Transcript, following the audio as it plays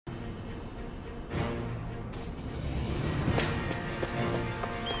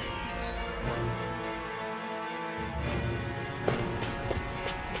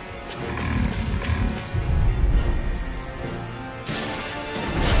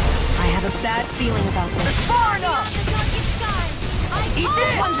a bad feeling about this. It's far enough! Eat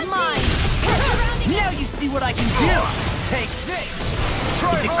this one's mine! Now you see what I can do! Take this!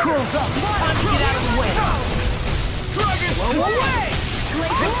 As it cools up, time to get out of the way! Dragon! Blow away!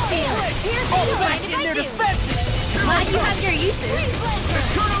 Glacial steel! Here's All you, back mind in if their I do? defenses! Glad you have your uses.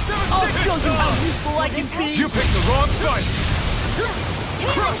 Eternal I'll devastation! show you how useful I can be! You picked the wrong fight!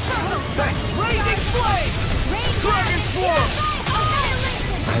 Thanks! Blazing flame! Dragon form!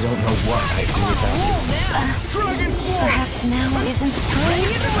 I don't know what I'd do without you. Dragon form! Perhaps now isn't the time.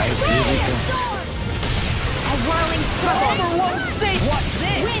 I really don't. A whirling struggle. Armor won't save what's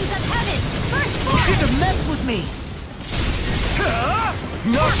this! Winds of heaven. First You form. shouldn't have messed with me!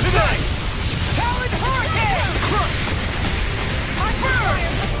 Not tonight! Talon Hurricane!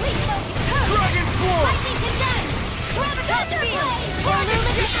 Dragon form! Lightning condemned. Thunder blade.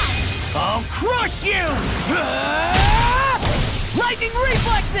 I'll crush you! Lightning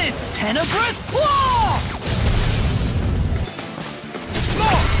reflexes! Tenebrous claw!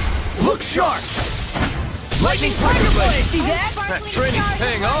 Look sharp! Lightning tiger blade! See that? That training's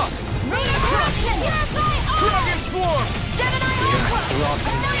paying off! Dragon form!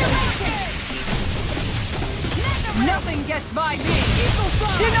 Nothing gets by me.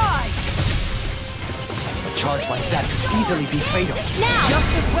 Denied! A charge like that could easily be fatal. Now. Just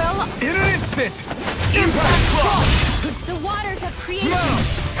as well. In an instant! Impact block! The waters have created. Now!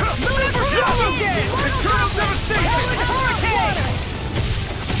 Go again! Eternal devastation! Hurricane!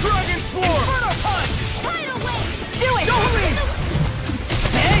 Dragon form! Inferno punch! Tidal wave. Do it.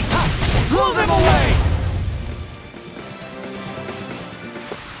 Hey! Blow them away!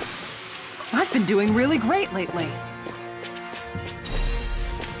 I've been doing really great lately.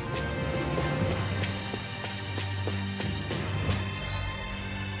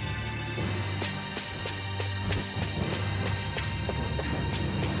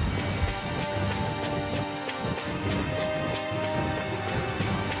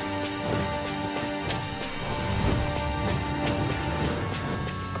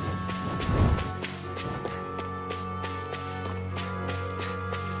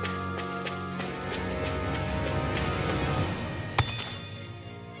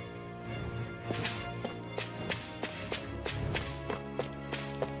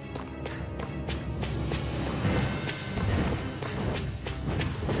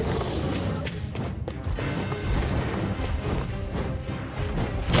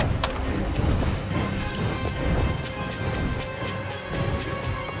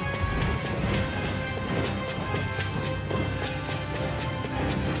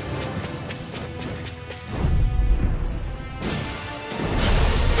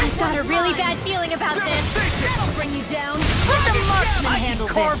 Got a really bad feeling about this. That'll bring you down. Let the marksman handle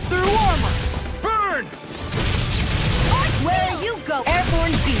Carve this. through armor! Burn! Where you go,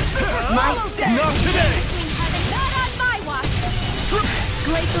 airborne beast. My step. Not today! Not on my watch.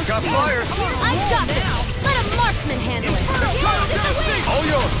 Glacial Got spear. fire! I've got this. Let a marksman handle it. All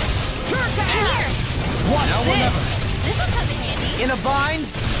yours! Here. What's Now or this? never! This will come in handy. In a bind?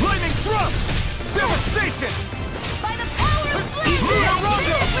 Lightning thrust! Devastation! By the power of flame.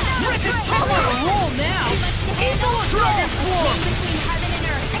 Rick is on a roll now! Dragon form! Between heaven and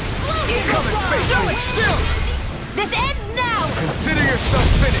earth. Explosion. Coming face to still! This ends now. Consider yourself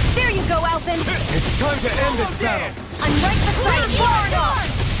finished! There you go, Alphen. It's time to end this battle! I'm right beside you.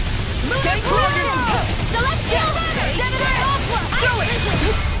 Dragon! Celestial. Gemini Ultra. Do it!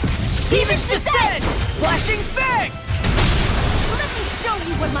 Demon's Descent. Flashing fang! Let me show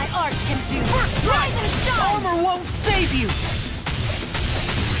you what my art can do. Rise and shine. Armor won't save you!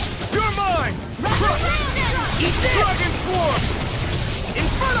 You're mine! Eat this! Dragon form!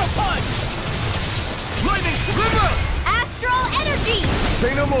 Inferno punch! Lightning sliver! Astral energy.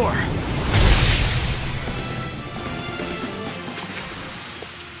 Say no more!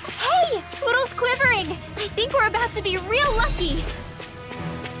 Hey, Toodle's quivering. I think we're about to be real lucky.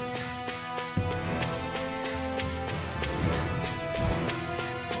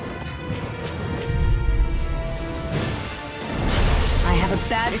 I have a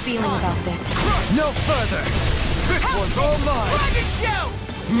bad feeling about this. No further! This one's all mine! Dragon shout!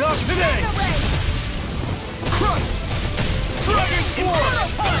 Not today! Crush! Dragon Inferno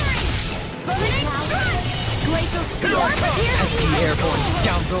form! punch! Glacial Here I come! Pesky airborne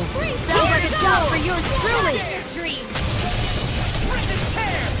scoundrels. Sounds like a job for yours truly. Rip and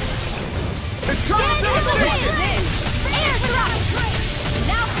tear! Eternal devastation! Air drop.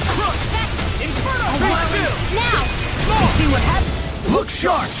 Now. Inferno Be punch! still! Now. See what happens? Look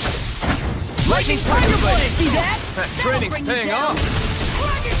sharp! Lightning tiger blade! See that? That training's bring you paying down. off!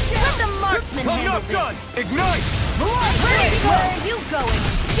 Let the marksman I'm handle not this. done! Ignite! Where are you going?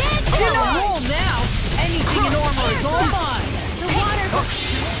 Denied!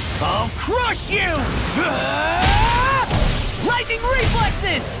 I'll crush you! Lightning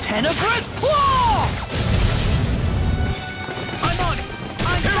reflexes! Tenebrous claw! I'm on it!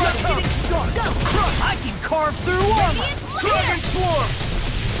 I'm just getting started! Go! Crush! I can carve through armor! Dragon Swarm!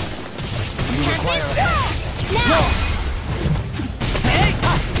 You require a hand. Now! Hey!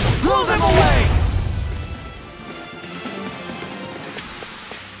 Blow them away!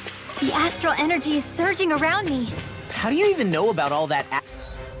 The astral energy is surging around me. How do you even know about all that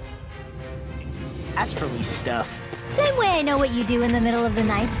astrally stuff? Same way I know what you do in the middle of the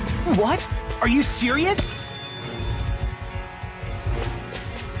night. What? Are you serious?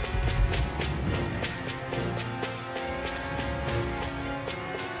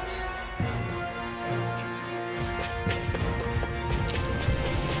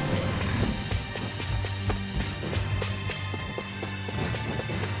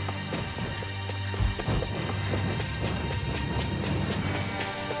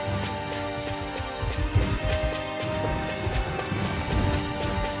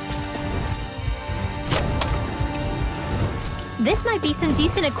 This might be some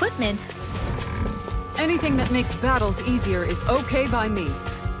decent equipment. Anything that makes battles easier is okay by me.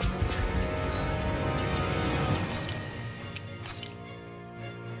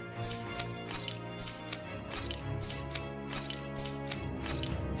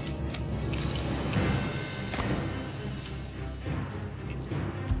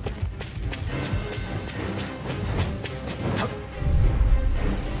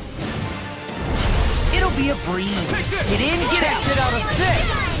 Be a breeze. Get in, get out. Get out of this.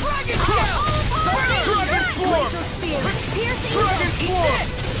 Dragon Swarm! Dragon Swarm!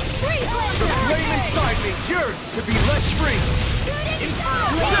 The flame inside me yearns to be let free!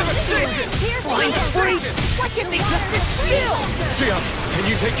 Devastation! Flying freaks! Why can't they just sit still? Xion, can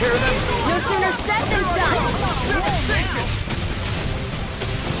you take care of them? No sooner said than done. Devastation!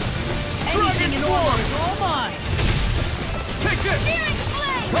 Anything in order is all mine. Take this! Searing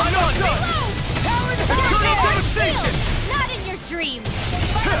flame! I'm not done! Eternal devastation! Not in your dreams.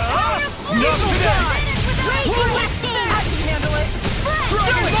 Not today! Raging Westing! I can handle it.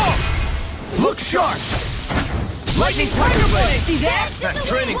 Dragon Ball! Look sharp! Lightning Tiger Blade! See that? That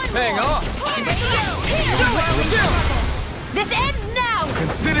training's paying off! This ends now!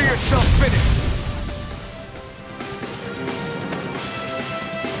 Consider yourself finished!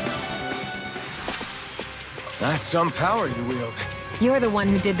 That's some power you wield. You're the one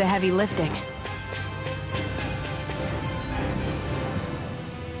who did the heavy lifting.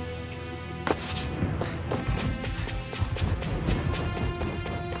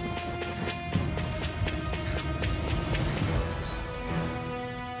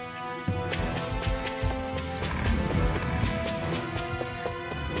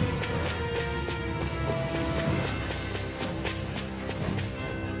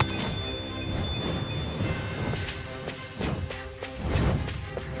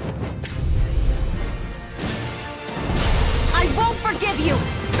 Forgive you!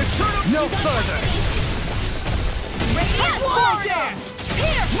 No further! Radiant Again!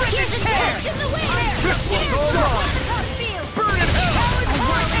 Here! Here's the tear! In the way! This one's all wrong! Burn in hell!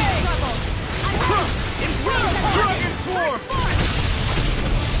 Dragon Swarm!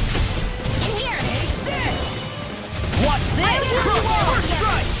 In here! Watch this! First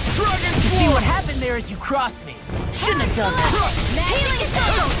strike! Dragon You see Swarm! what happened there as you crossed me. Shouldn't have done that. Healing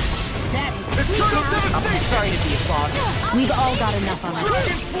zone! Eternal I'm devastation! sorry to be a bother. We've all got enough on us.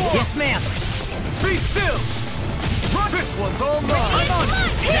 Dragon Swarm! Yes, ma'am. Be still! This one's all mine!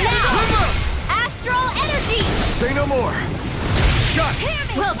 Astral energy! Say no more! Got it!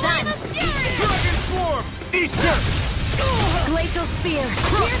 Well done! Dragon Swarm! Eat dirt! Glacial Spear.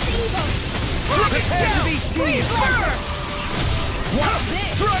 Here's evil! Prepare to be seen! Watch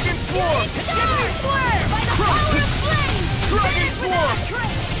this! Dragon Swarm! By the power of flame! Dragon Swarm!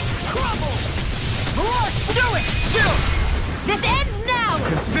 Crumble! Do it! Chill! This ends now!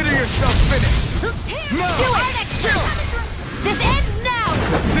 Consider yourself finished! No! Do it! Chill! This ends now!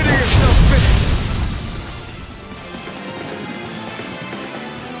 Consider yourself finished!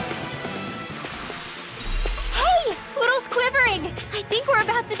 Hey! Poodle's quivering! I think we're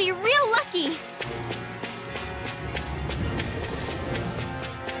about to be real lucky!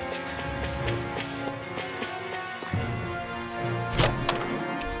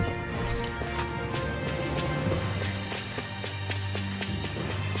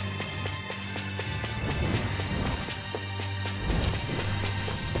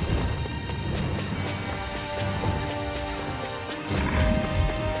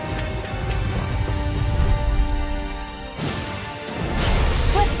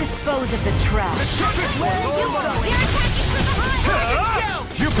 Let's dispose of the trash. This one's all mine! They're attacking from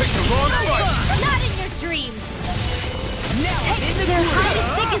You picked the wrong fight! Not in your dreams! Now in the They're groove. hide as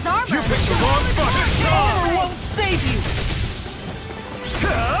thick as armor! You picked the wrong fight! Armor won't save you.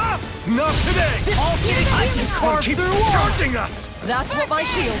 Not today! All kidding, I can One carve keeps through walls. charging us! That's what my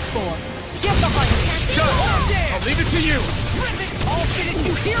shield's for. Get behind me. Done! I'll leave it to you! I'll finish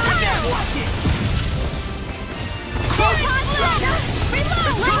you here and now. Watch it.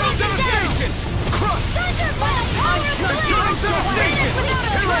 Reload! Total devastation! Crush! Thunder by the power of Total blade! devastation!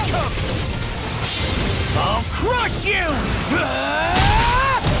 Here I come! I'll crush you!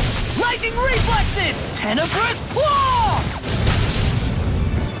 Lightning reflexes! Tenebrous claw!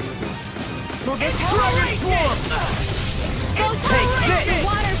 Dragon swarm! Take this!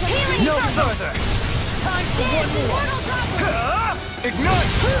 No further! Time for one more! Ignite!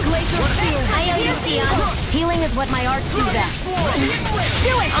 I owe you, Theon. Healing is what my arts do best. Do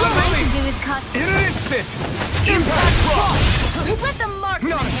it! All I can do is cut. In an instant! Impact block! Let the marksman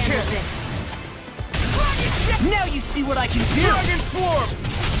Not a handle chance. this. Now you see what I can do! Dragon swarm!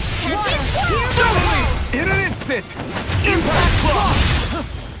 Here In an instant! Impact block!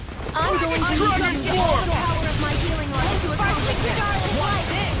 I'm going to use Dragon the swarm! power of my healing arts to accomplish this.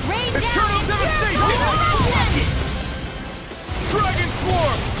 Rain Eternal down! devastation! Dragon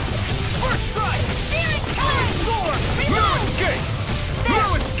swarm! First strike! Spirit Dragon Sword! No escape! No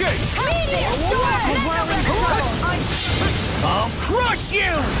escape! Meteor Storm! The whirling trouble! I'll crush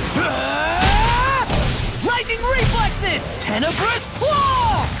you! Lightning reflexes! Tenebrous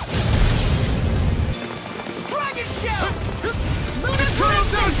claw! Dragon shell! Eternal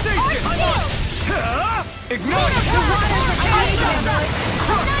devastation! Ignite!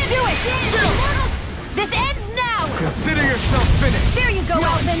 Do it! This ends now! Consider yourself finished! There you go,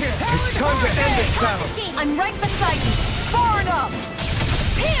 Eizen! It's time to end this battle! I'm right beside you! Far enough!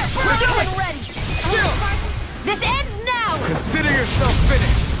 Here! We're ready! This ends now! Consider yourself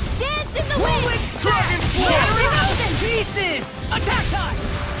finished! Dance in the wind! Dragon Shattering swarm! out in pieces! Attack time!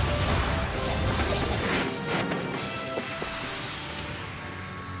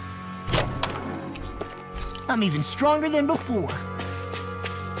 I'm even stronger than before.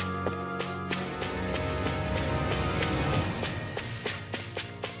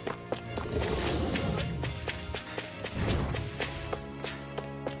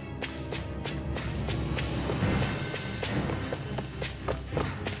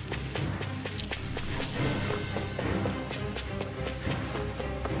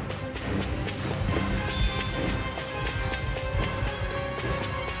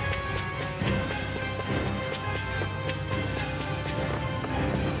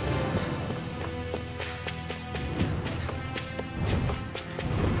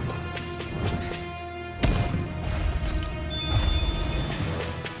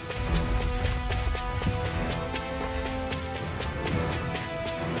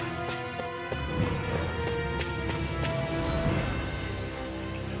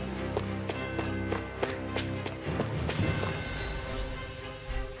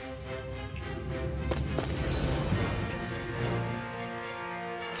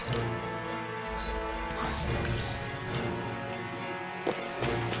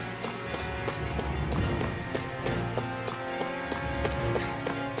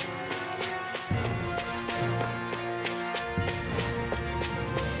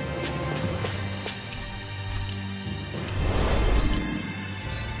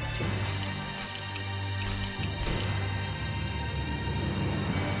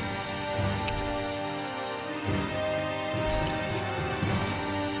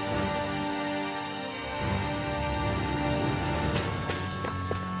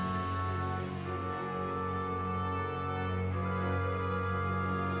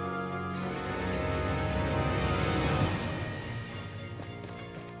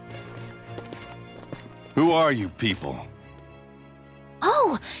 Who are you people?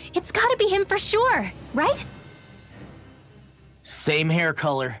 Oh, it's gotta be him for sure, right? Same hair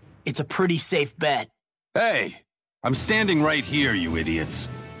color. It's a pretty safe bet. Hey, I'm standing right here, you idiots.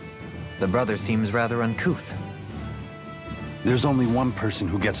 The brother seems rather uncouth. There's only one person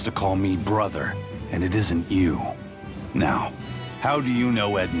who gets to call me brother, and it isn't you. Now, how do you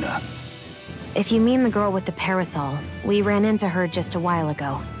know Edna? If you mean the girl with the parasol, we ran into her just a while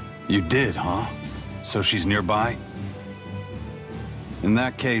ago. You did, huh? So she's nearby? In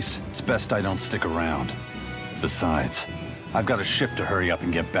that case, it's best I don't stick around. Besides, I've got a ship to hurry up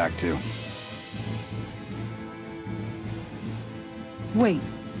and get back to. Wait,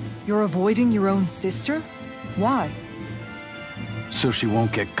 you're avoiding your own sister? Why? So she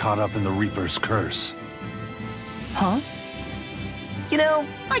won't get caught up in the Reaper's curse. Huh? You know,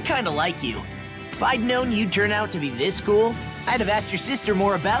 I kinda like you. If I'd known you'd turn out to be this cool, I'd have asked your sister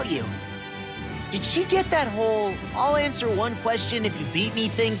more about you. Did she get that whole "I'll answer one question if you beat me"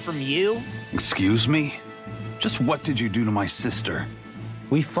 thing from you? Excuse me? Just what did you do to my sister?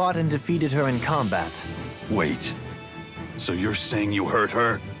 We fought and defeated her in combat. Wait. So you're saying you hurt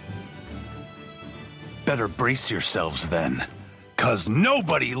her? Better brace yourselves then. 'Cause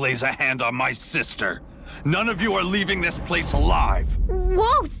nobody lays a hand on my sister. None of you are leaving this place alive.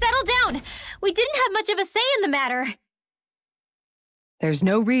 Whoa, settle down. We didn't have much of a say in the matter. There's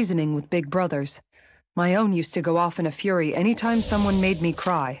no reasoning with big brothers. My own used to go off in a fury anytime someone made me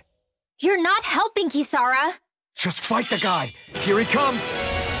cry. You're not helping, Kisara. Just fight the guy. Here he comes.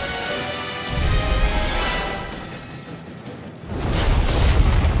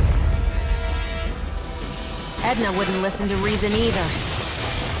 Edna wouldn't listen to reason either.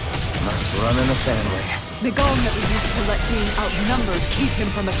 Must run in the family. The gauntlet we used to let being outnumbered keep him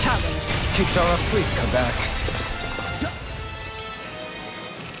from a challenge. Kisara, please come back.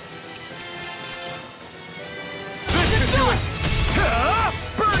 This should do it.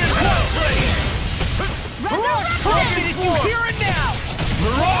 Burn it quickly. Did you hear it now?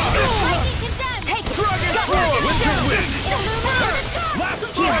 Mirage! Take it. Dragon Form! Winter Wind! Last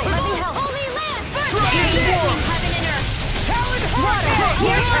Here, blow! let me help. Holy land! Dragon Form! Heaven and earth. Talon Water!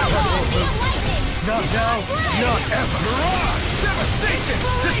 Here, lightning! Not now, not ever! Mirage! Devastation!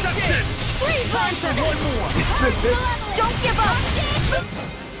 Deception! Freeze monster! One more! Is this it? Don't give up!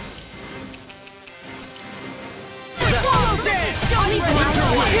 Swallow dance!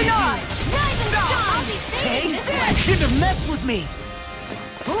 Denied! Rise and stop! Hey, you shouldn't have messed with me!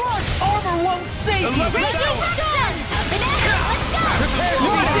 Mirage armor won't save you! 11th hour! Prepare to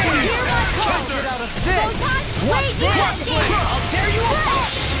be defeated! Get out of this! I'll tear you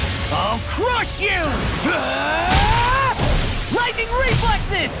apart! I'll crush you! Lightning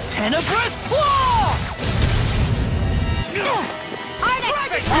reflexes! Tenebrous claw!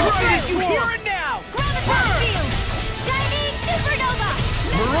 Did you hear it now? Graviton field! Shining supernova!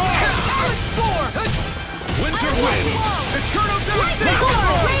 Mirage! Winter Wind! Eternal Devastation!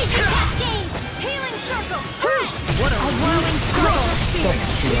 Rage cascade! Healing circle! What a whirling circle!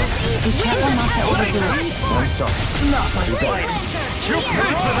 Thanks, Chio. Be careful not to overdo it. I'm sorry. Not my fight! You'll pay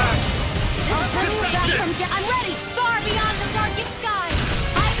for that! I'm ready! Far beyond the darkest sky!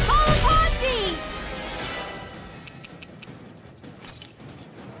 I call upon thee!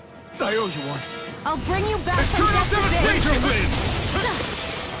 I owe you one. I'll bring you back from Eternal death to day! Devastation Wind!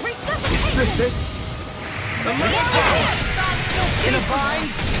 Resuscitation! Is this it? 11th hour! In a bind?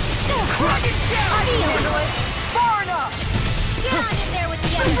 Dragon I can handle it! Far enough! Get on in there with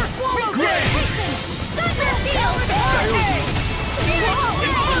the Ember! Resuscitation! Thunder field!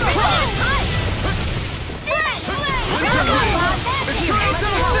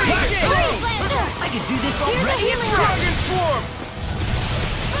 I can do this already! Dragon Form!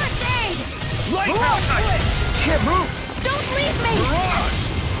 First aid! Lighthouse! Can't move! Don't leave me! Mirage!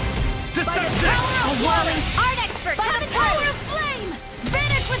 Deception! Art expert! By the power of flame!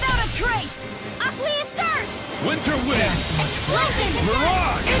 Vanish without a trace! Aqui assert! Winter Wind! Explosion!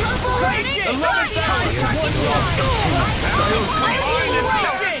 Mirage! Global warning! 11th hour!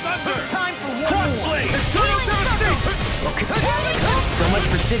 Time for one Cross more! Blade! Eternal Devastation! So much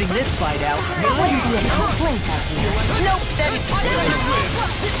for sitting this fight out. That wouldn't be a cool place out here. Nope, that is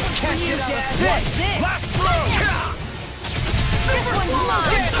catch you, Dad. What's this? Last blow! This one's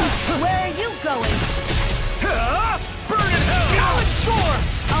mine! Where are you going? Burn in hell! Talon Storm!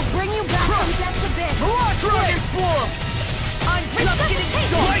 I'll bring you back from death's abyss! Dragon Form! I'm just getting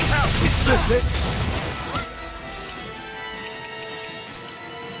started! Lighthouse! Is this it?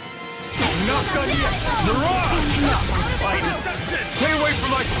 Not done yet! Mirage! Deception! Stay away from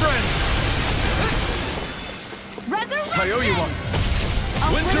my friend! Resurrection! I owe you one.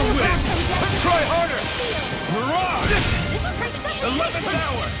 I'll Winter bring you Wind! back from death's Try harder! Mirage! This is resuscitation! 11th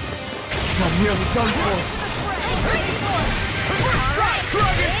hour! I'm nearly done for.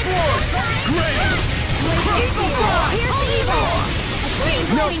 Dragon Form! Great! Eagle Claw! Here's the evil!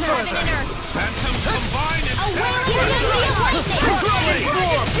 No Heaven further! and earth! Phantoms combine and A wailing lightning! Dragon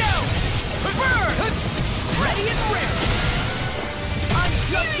Form! Burn! Ready and ready! I'm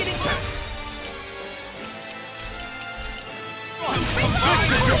just getting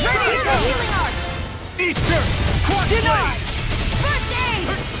Healing art! Easter! Cross Blade! First aid!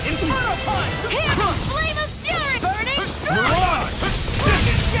 Inferno Punch! Here! Flame of fury! Burning Mirage!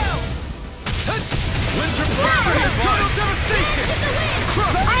 Winter Fury! Eternal Devastation!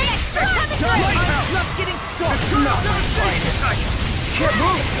 Art expert coming through! Lighthouse! Just getting started! Eternal Devastation! Can't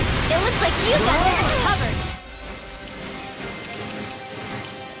move! It looks like you got this covered!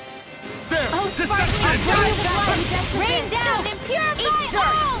 There! Oh, Deception! Rain down and purify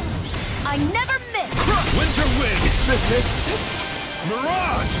all! I never miss! Winter wind! It's the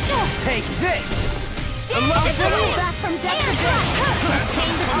Mirage! Take this! I'll bring you back from death to death!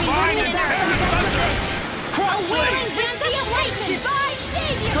 Combine and carry thunder! A wailing Vinci of lightning! Divine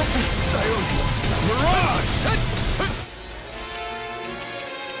savior! Mirage!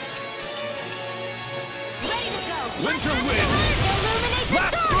 Ready to go! Winter wind! Illuminate the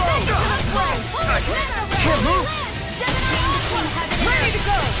Last dark! Can't move! Ready to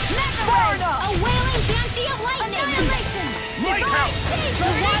go! Far enough! A wailing Vinci of lightning! Annihilation! Lighthouse! The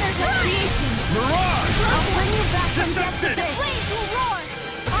waters of creation! Mirage! I'll bring you back from death to Deception! death! Flames will roar!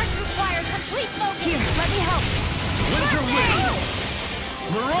 Arts require complete focus! Here, let me help! Winter wind!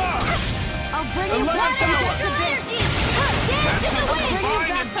 Mirage! I'll bring you back from death to death! Dance in the wind! I'll bring you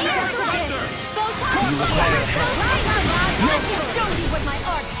back from death to death! Those hearts will rise! I can show you what my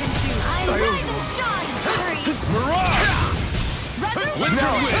art can do! I rise and shine! Hurry! Mirage!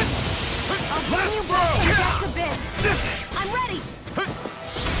 Winter wind! I'll bring you back from death to death! I'm ready!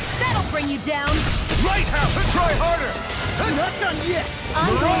 That'll bring you down! Lighthouse! Try harder! Not done yet!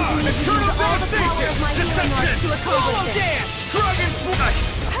 I'm going to need to use all the power of my healing arts to accomplish this! Dance! Dragonfly!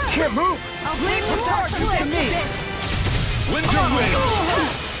 Can't move! I'll bring you back from death to death! Winter wind! I'll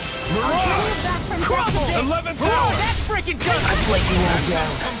bring you back from death to death! 11th hour! That's freaking good! I'd let you all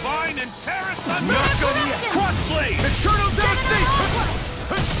down. Combine and tear us under! Not done yet! Crossblade! Eternal devastation!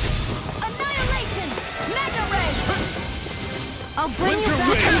 Annihilation! Mega Ray! I'll bring you Winter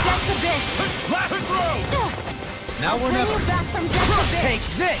back from wind! death to death! Last throw! Now or Bring never. you back from death to death! Take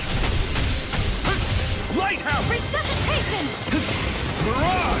this! Lighthouse! Resuscitation!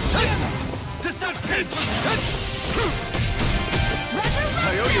 Mirage! Deception! Resurrection!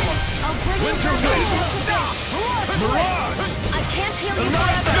 I'll bring you Winter back wind! from death to death! Mirage! I can't heal you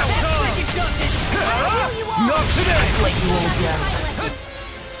Last forever! throw! That's freaking justice! I'll heal you all! Not today! Let you all down.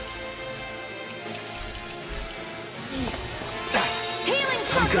 Healing I'm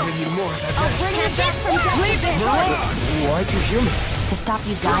circle! gonna need more of that. I'll bring you back from death to death! Mirage! Why'd you heal me? To stop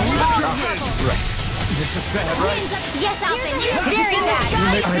you dying? Right. This is bad, right? Yes, Alvin, you're very bad!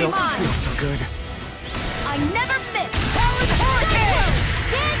 I don't feel so good. I never miss! Powered hurricane!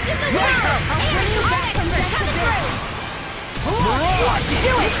 Dance in the wind! I'll bring you back from death to death!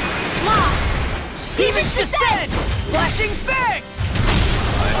 Do it! Law! Demons descend! Flashing fang!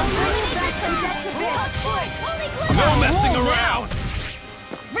 I'll bring you back from death to death! No messing around!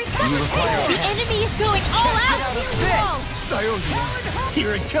 The enemy is going all out!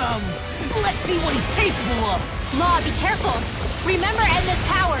 Here it comes! Let's see what he's capable of! Law, be careful! Remember Edna's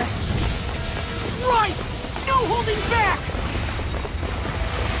power! Right! No holding back!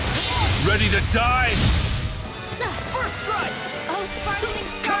 Ready to die? First strike! Oh, sparkling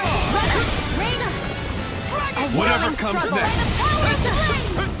Come stars! on! Whatever comes next.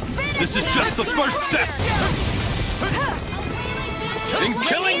 This is just the first step! In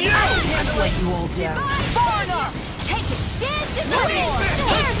killing you! I'd let you all down. Far enough! Take it! Dance in the wind!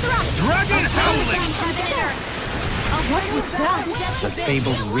 Air thrust! Dragon howling! What was that? The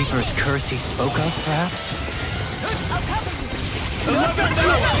fabled Reaper's curse he spoke of, perhaps? 11th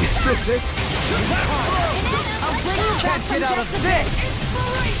hour! Is this it? I'll bring you back from Get out death of to this!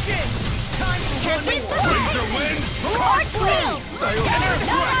 Winter wind! Arc wheel!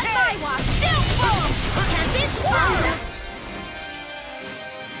 Not on my watch! Still full! Tempest water!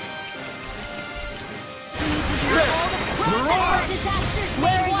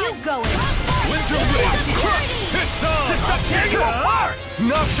 Where are you going? Winter wind! It's on! To tear you apart!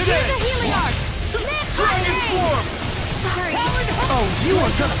 Not today! The healing art! Dragon form! Sorry. Oh, you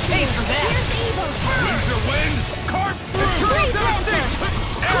are gonna pay for that! Here's evil! Winter wind! Carve through! Freeze Lancer!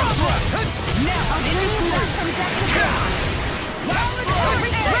 Air thrust! Now I'll bring you back from death to death!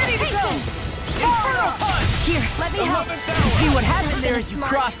 Ready to go! Inferno punch! Here, let me help! 11th hour! See what happened there as you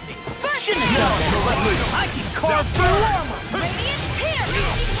crossed me. Shouldn't have done that. I can carve through armor. Radiant here!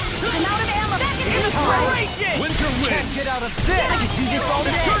 I'm out of ammo! Back into the Inspiration! Winter wind! Can't get out of this. I can do this all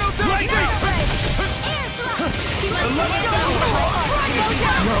day. Eternal devastation! Air thrust! 11th hour!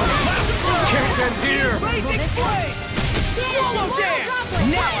 Can't end here! Blazing flame! Swallow dance!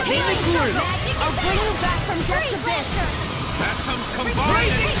 Now hit the groove! I'll bring you back from death to death! Phantoms combine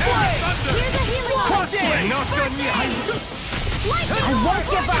and tear thunder! Here's a healing art! Crossblade! Not done yet! I won't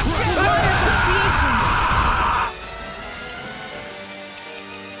give up! Water association!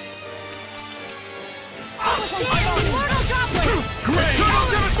 Immortal droplet! Great! Eternal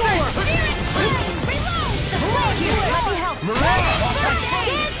devastation! Reload! Here, let me help!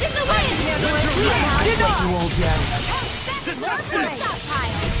 Dance in the wind! Did not! You all down. Stockpile!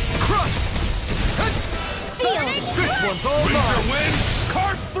 Crush! one's all mine! Win!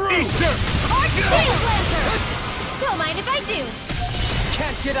 Carve through! Easter! Don't mind if I do.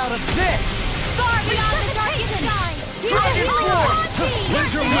 Can't get out of this! Far beyond the darkest sky. Dragon form!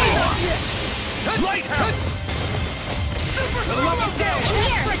 Winter Wind! Lighthouse!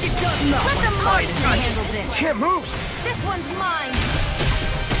 Here. Let the monster handle this. Can't move! This one's mine.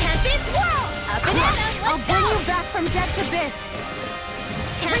 Tempest Whirl. Up and at 'em. I'll bring you back from depth abyss.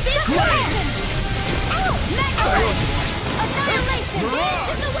 Tempest Whirl. Oh, Megawind. Annihilation. Dance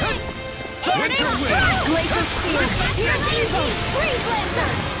in the wind. Winter Wind! Glacier Spear. Here's evil. Freeze Lancer.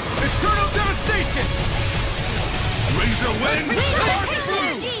 Eternal devastation! Razor Wind!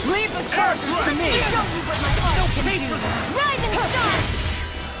 Leave the charges to me! Show you what my arm can do. Rise and shine.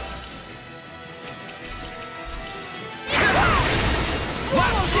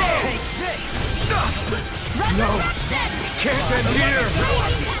 Swallow day! No! Can't end here!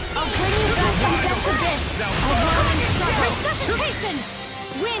 I'll bring you back from depth abyss. Resuscitation.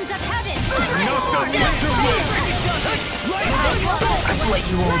 Winds of heaven. Winter Wind! I've let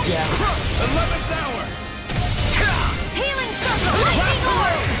you all down. 11th hour! Healing circle. Lightning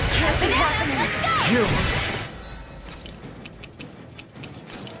orb. Can't be happening. Let's go. You!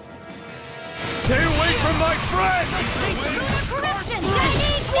 Stay away from my friend! Corruption.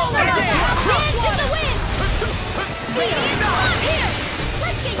 Chinese supernova. Hands in the wind. Seal. Here.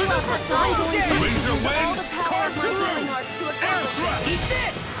 Let's get you off the side. Razor Wind! Power of my healing arts to accomplish. Eat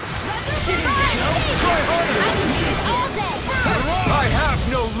this. Try harder! I can do this all day. I have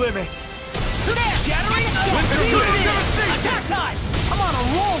no limits! Shattering Attack time! I'm on a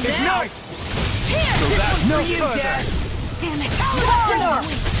roll now! Ignite! Here. No further! Damn it. Power.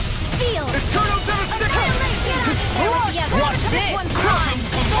 Feel. Eternal devastation! Watch this. This one's mine.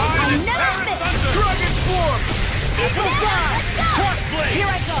 I'll never miss. Dragon form! Eagle God. Crossblade! Here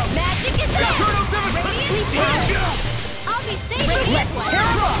I go. Magic is on. Eternal devastation! I'll be safe with this one.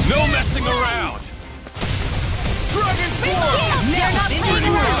 No messing around! Dragon form! They're not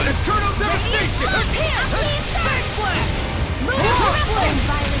playing around. Eternal devastation! Here. Big flash. Move. Violent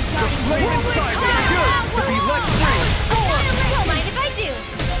darting. Flame inside me yearns to be let free! Don't mind if I do.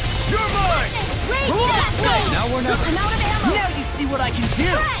 You're mine! Now we're not. I'm out of ammo. Now you see what I can do!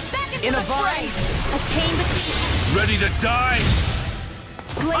 Back into In a the fray. vine! A chain between. Ready to die?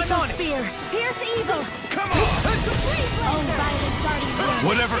 Glacial spear. Pierce evil. Come on! Oh, violent darting.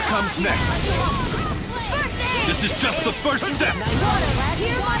 Whatever comes next. First aid. This is just the first step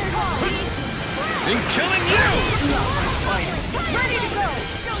Here, waterfall. in killing you! Ready to go.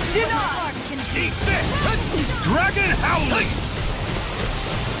 Do not. Eat this! Dragon Howling!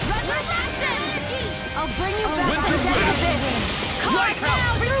 Resurrection. I'll bring you back Winter from Wind. depth abyss.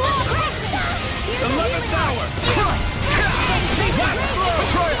 Lighthouse! Through all crashes. Here's the 11th healing hour!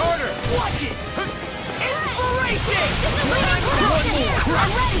 Try harder! Watch it. Inspiration! I'm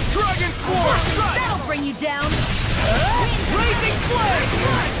ready. Dragon form! That'll bring you down. Blazing flame!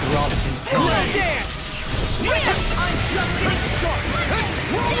 Let's Dance! I'm just getting started!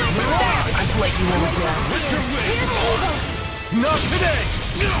 I've let you all down. Not today!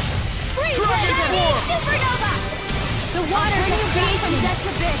 Dragon form! Supernova. The water can be from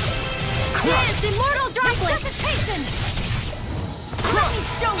depth abyss. Dance, immortal darkling. Resuscitation. Let me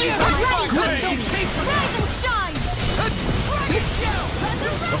show you. Ready. Rise and shine.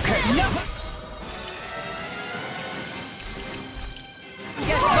 Okay, no!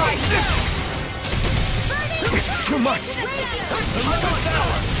 Get right. It's too much! Will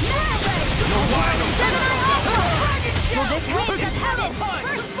this help? Winds of heaven.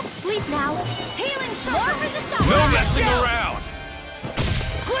 Sleep now. Healing sword for the sun. No messing around!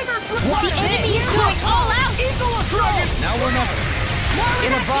 The enemy is going all out. Now we're never.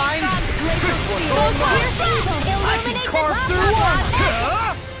 In a vine? I can carve through one!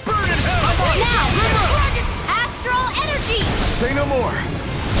 Burn in hell! Now, astral energy. Say no more!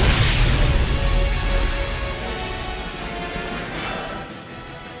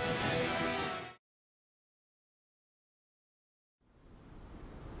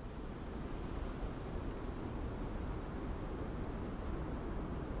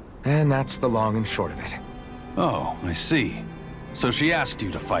 And that's the long and short of it. Oh, I see. So she asked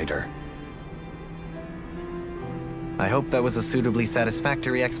you to fight her. I hope that was a suitably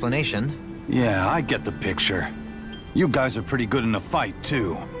satisfactory explanation. Yeah, I get the picture. You guys are pretty good in a fight,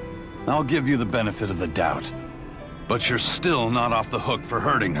 too. I'll give you the benefit of the doubt. But you're still not off the hook for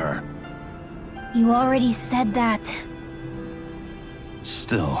hurting her. You already said that.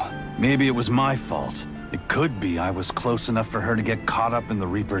 Still, maybe it was my fault. It could be I was close enough for her to get caught up in the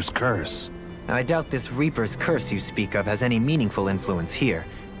Reaper's curse. I doubt this Reaper's curse you speak of has any meaningful influence here,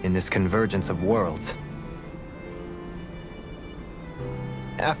 in this convergence of worlds.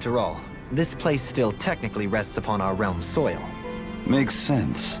 After all, this place still technically rests upon our realm's soil. Makes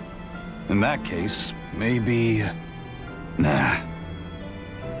sense. In that case, maybe... Nah.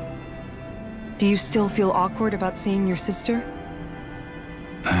 Do you still feel awkward about seeing your sister?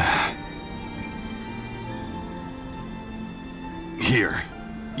 Here,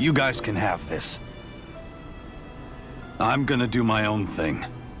 you guys can have this. I'm gonna do my own thing.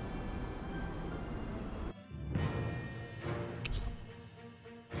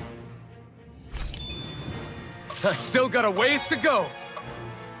 I still got a ways to go.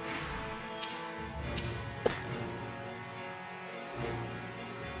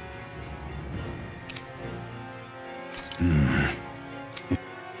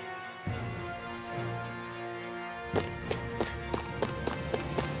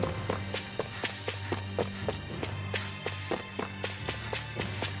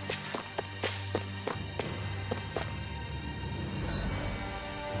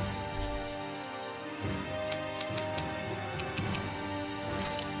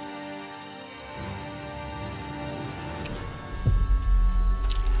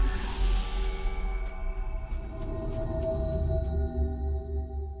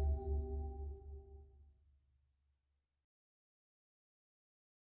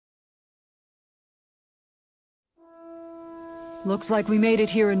 Looks like we made it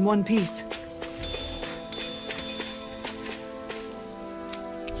here in one piece.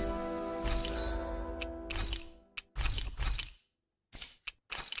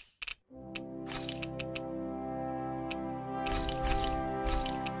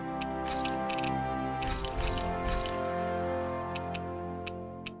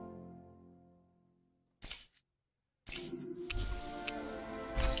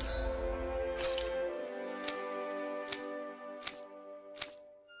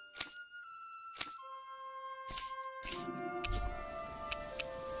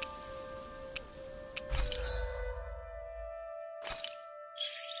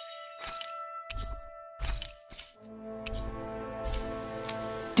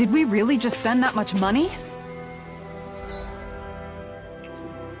 Did we really just spend that much money?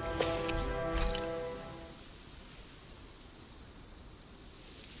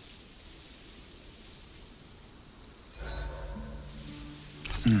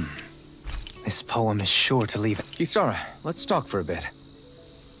 This poem is sure to leave... Kisara, let's talk for a bit.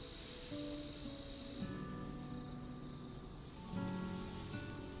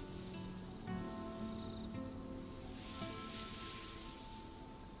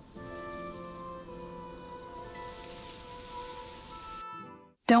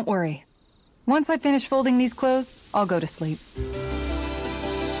 Don't worry. Once I finish folding these clothes, I'll go to sleep.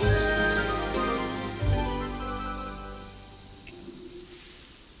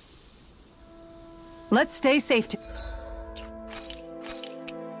 Let's stay safe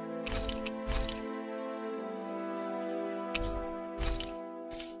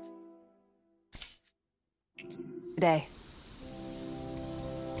today.